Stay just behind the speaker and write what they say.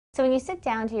So when you sit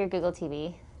down to your Google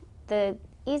TV, the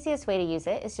easiest way to use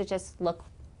it is to just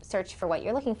search for what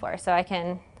you're looking for. So I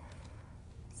can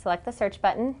select the search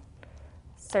button,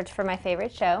 search for my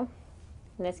favorite show,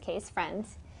 in this case,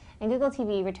 Friends, and Google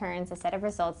TV returns a set of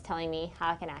results telling me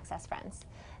how I can access Friends.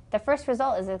 The first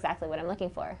result is exactly what I'm looking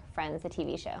for, Friends, the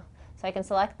TV show. So I can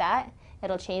select that.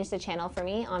 It'll change the channel for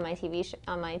me on my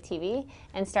TV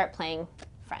and start playing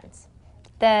Friends.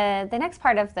 The next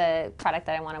part of the product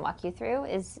that I want to walk you through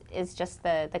is just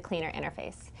the cleaner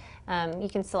interface. You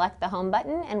can select the home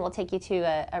button and we'll take you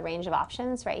to a range of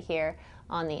options right here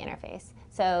on the interface.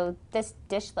 So this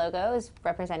dish logo is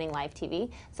representing live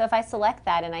TV. So if I select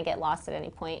that and I get lost at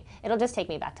any point, it'll just take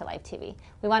me back to live TV.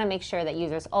 We want to make sure that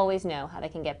users always know how they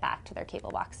can get back to their cable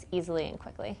box easily and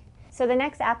quickly. So the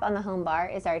next app on the home bar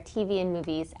is our TV and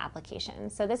Movies application.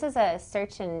 So this is a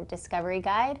search and discovery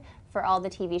guide for all the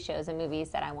TV shows and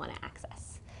movies that I want to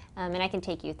access. And I can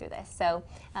take you through this. So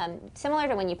similar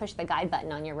to when you push the guide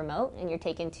button on your remote and you're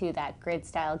taken to that grid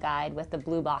style guide with the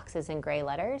blue boxes and gray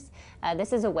letters,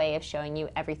 this is a way of showing you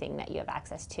everything that you have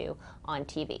access to on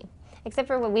TV. Except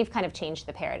for when we've kind of changed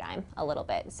the paradigm a little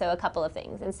bit. So a couple of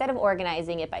things. Instead of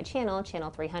organizing it by channel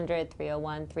 300,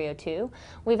 301, 302,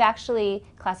 we've actually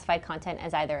classified content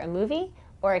as either a movie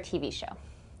or a TV show.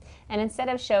 And instead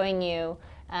of showing you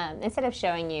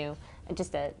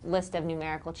just a list of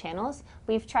numerical channels,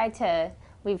 we've tried to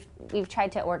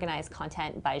organize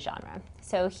content by genre.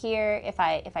 So here, if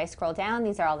I scroll down,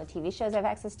 these are all the TV shows I have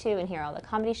access to, and here are all the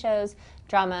comedy shows,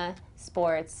 drama,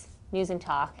 sports, news and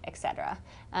talk, etc.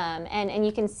 And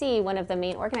you can see one of the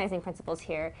main organizing principles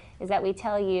here is that we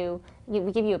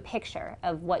give you a picture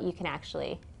of what you can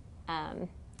actually,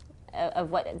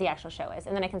 of what the actual show is.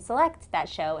 And then I can select that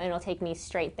show and it'll take me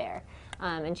straight there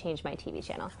and change my TV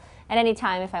channel. At any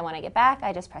time, if I want to get back,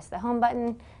 I just press the home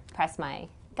button, press my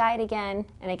guide again,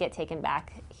 and I get taken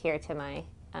back here to my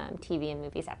TV and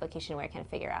Movies application where I can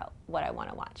figure out what I want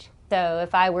to watch. So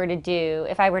if I were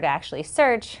to actually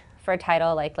search for a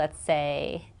title, like let's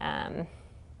say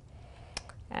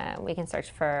we can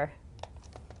search for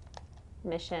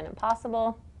Mission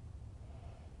Impossible.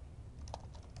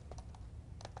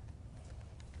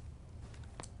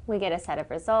 We get a set of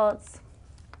results.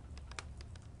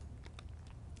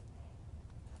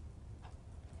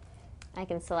 I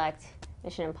can select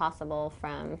Mission Impossible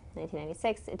from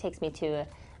 1996. It takes me to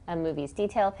a movie's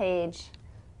detail page.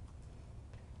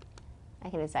 I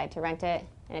can decide to rent it,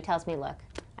 and it tells me, look,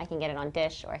 I can get it on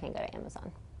Dish or I can go to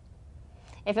Amazon.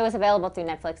 If it was available through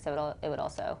Netflix, it would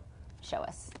also show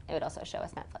us. It would also show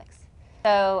us Netflix.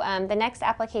 So the next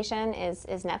application is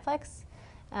Netflix.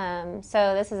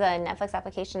 So this is a Netflix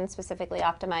application specifically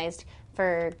optimized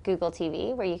for Google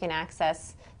TV, where you can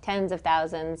access tens of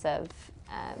thousands of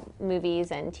movies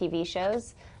and TV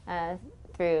shows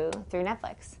through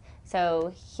Netflix.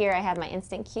 So here I have my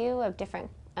instant queue of different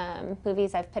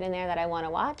movies I've put in there that I want to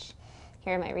watch.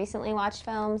 Here are my recently watched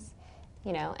films,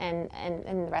 you know, and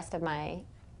the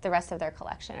rest of their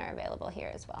collection are available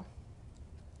here as well.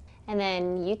 And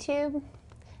then YouTube.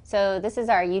 So this is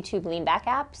our YouTube Leanback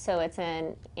app. So it's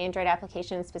an Android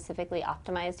application specifically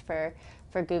optimized for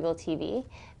Google TV.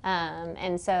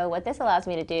 And so what this allows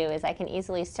me to do is I can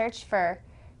easily search for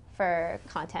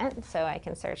content. So I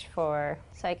can search for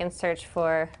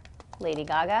Lady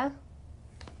Gaga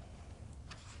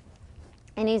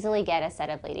and easily get a set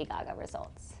of Lady Gaga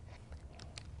results.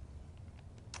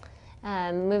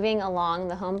 Moving along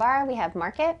the home bar, we have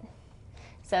Market.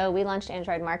 So we launched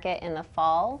Android Market in the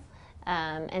fall.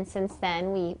 And since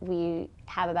then, we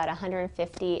have about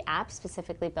 150 apps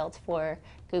specifically built for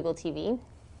Google TV.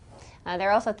 There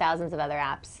are also thousands of other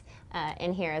apps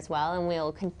in here as well, and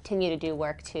we'll continue to do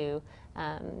work to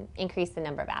increase the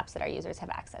number of apps that our users have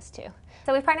access to.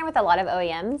 So we've partnered with a lot of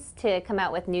OEMs to come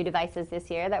out with new devices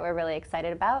this year that we're really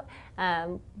excited about.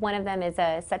 One of them is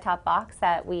a set-top box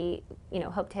that we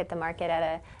hope to hit the market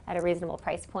at a reasonable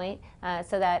price point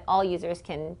so that all users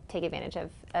can take advantage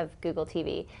of Google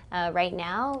TV. Right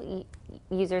now,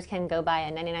 users can go buy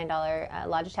a $99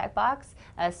 Logitech box,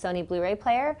 a Sony Blu-ray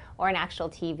player, or an actual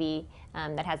TV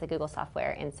that has the Google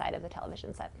software inside of the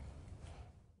television set.